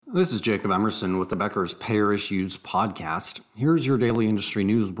This is Jacob Emerson with the Becker's Payer Issues podcast. Here's your daily industry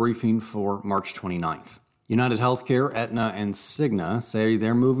news briefing for March 29th. United Healthcare, Aetna, and Cigna say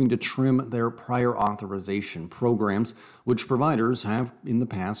they're moving to trim their prior authorization programs, which providers have in the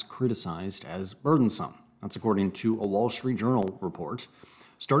past criticized as burdensome. That's according to a Wall Street Journal report.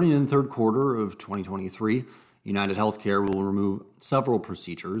 Starting in the third quarter of 2023, United Healthcare will remove several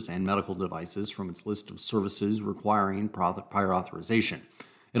procedures and medical devices from its list of services requiring prior authorization.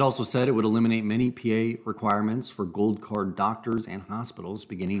 It also said it would eliminate many PA requirements for Gold Card doctors and hospitals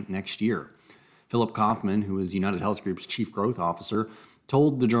beginning next year. Philip Kaufman, who is United Health Group's chief growth officer,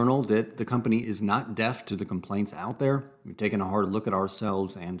 told the Journal that the company is not deaf to the complaints out there. We've taken a hard look at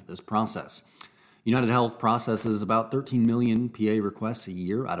ourselves and this process. United Health processes about 13 million PA requests a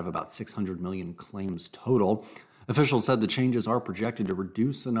year out of about 600 million claims total. Officials said the changes are projected to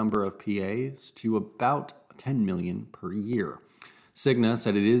reduce the number of PAs to about 10 million per year. Cigna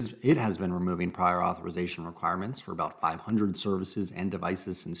said it has been removing prior authorization requirements for about 500 services and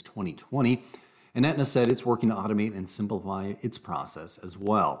devices since 2020, and Aetna said it's working to automate and simplify its process as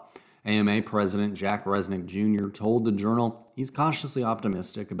well. AMA President Jack Resnick Jr. told the Journal he's cautiously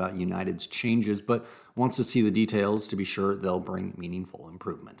optimistic about United's changes, but wants to see the details to be sure they'll bring meaningful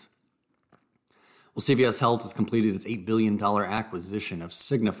improvement. Well, CVS Health has completed its $8 billion acquisition of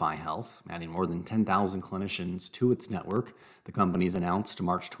Signify Health, adding more than 10,000 clinicians to its network, the company's announced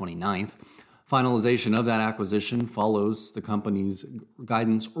March 29th. Finalization of that acquisition follows the company's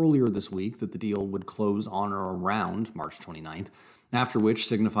guidance earlier this week that the deal would close on or around March 29th, after which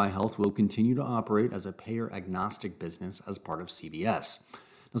Signify Health will continue to operate as a payer-agnostic business as part of CVS.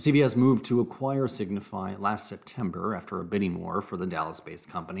 Now, CVS moved to acquire Signify last September after a bidding war for the Dallas-based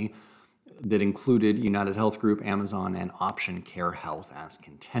company that included United Health Group, Amazon, and Option Care Health as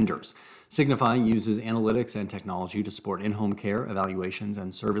contenders. Signify uses analytics and technology to support in-home care, evaluations,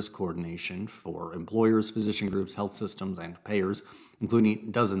 and service coordination for employers, physician groups, health systems, and payers,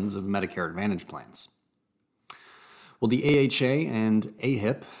 including dozens of Medicare Advantage plans. Well, the AHA and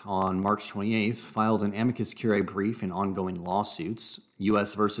AHIP on March 28th filed an amicus curiae brief in ongoing lawsuits,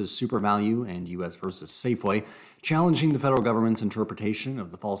 U.S. versus SuperValu and U.S. versus Safeway, challenging the federal government's interpretation of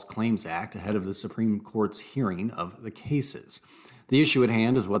the False Claims Act ahead of the Supreme Court's hearing of the cases. The issue at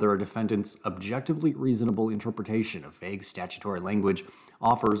hand is whether a defendant's objectively reasonable interpretation of vague statutory language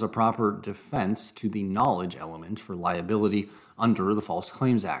offers a proper defense to the knowledge element for liability under the False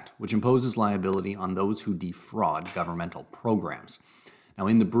Claims Act, which imposes liability on those who defraud governmental programs. Now,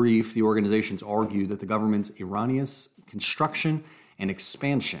 in the brief, the organizations argue that the government's erroneous construction and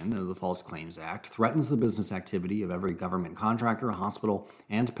expansion of the False Claims Act threatens the business activity of every government contractor, hospital,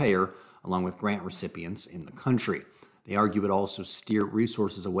 and payer, along with grant recipients in the country. They argue it also steer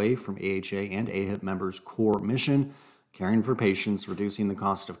resources away from AHA and AHIP members' core mission, caring for patients, reducing the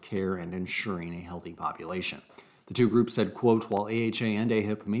cost of care, and ensuring a healthy population. The two groups said, quote, while AHA and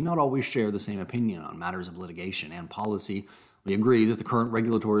AHIP may not always share the same opinion on matters of litigation and policy, we agree that the current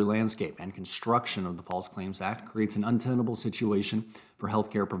regulatory landscape and construction of the False Claims Act creates an untenable situation for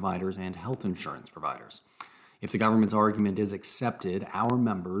healthcare providers and health insurance providers. If the government's argument is accepted, our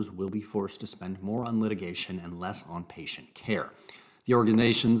members will be forced to spend more on litigation and less on patient care. The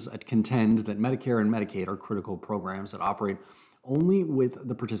organizations contend that Medicare and Medicaid are critical programs that operate only with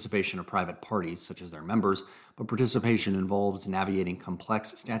the participation of private parties, such as their members, but participation involves navigating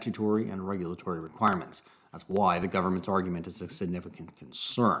complex statutory and regulatory requirements. That's why the government's argument is a significant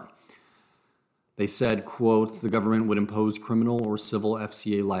concern. They said, quote, the government would impose criminal or civil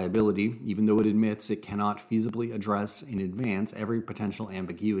FCA liability, even though it admits it cannot feasibly address in advance every potential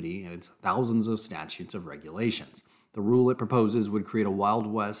ambiguity in its thousands of statutes of regulations. The rule it proposes would create a wild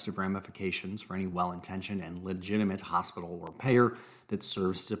west of ramifications for any well-intentioned and legitimate hospital or payer that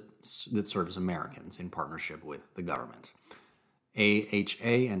serves Americans in partnership with the government.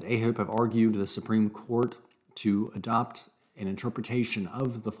 AHA and AHIP have argued the Supreme Court to adopt an interpretation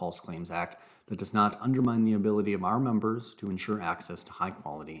of the False Claims Act that does not undermine the ability of our members to ensure access to high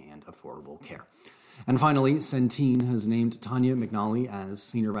quality and affordable care. And finally, Centene has named Tanya McNally as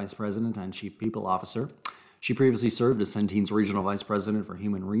Senior Vice President and Chief People Officer. She previously served as Centene's Regional Vice President for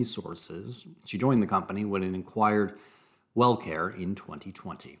Human Resources. She joined the company when it acquired WellCare in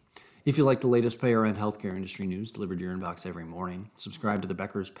 2020. If you like the latest payer and healthcare industry news delivered to your inbox every morning, subscribe to the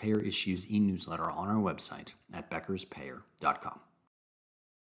Becker's Payer Issues e-newsletter on our website at beckerspayer.com.